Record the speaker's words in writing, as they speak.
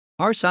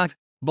Arsov,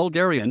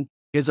 Bulgarian,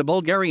 is a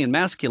Bulgarian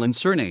masculine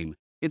surname.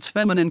 Its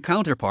feminine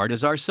counterpart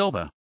is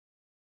Arsova.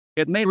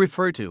 It may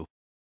refer to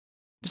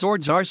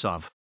Džordže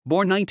Arsov,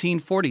 born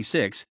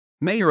 1946,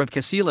 mayor of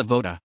Kisela,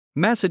 Voda,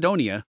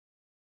 Macedonia.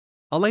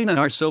 Elena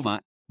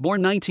Arsova,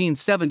 born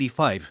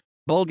 1975,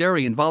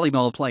 Bulgarian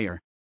volleyball player.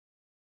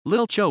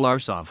 Lilcho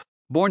Arsov,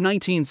 born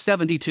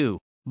 1972,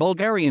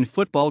 Bulgarian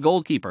football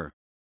goalkeeper.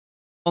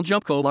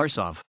 Ljupčo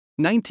Arsov,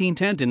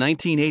 1910 to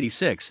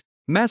 1986,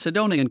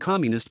 Macedonian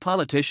communist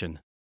politician.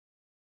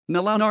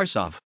 Milan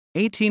Arsov,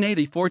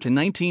 1884 to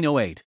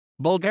 1908,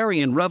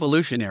 Bulgarian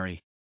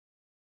revolutionary.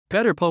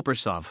 Petar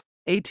Poparsov,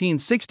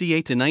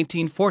 1868 to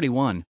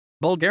 1941,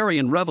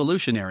 Bulgarian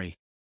revolutionary.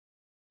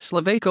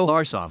 Slaveyko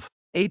Arsov,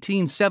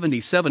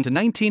 1877 to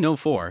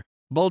 1904,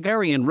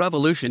 Bulgarian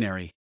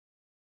revolutionary.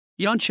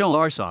 Yoncho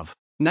Arsov,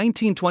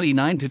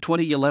 1929 to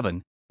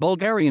 2011,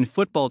 Bulgarian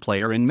football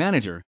player and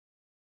manager.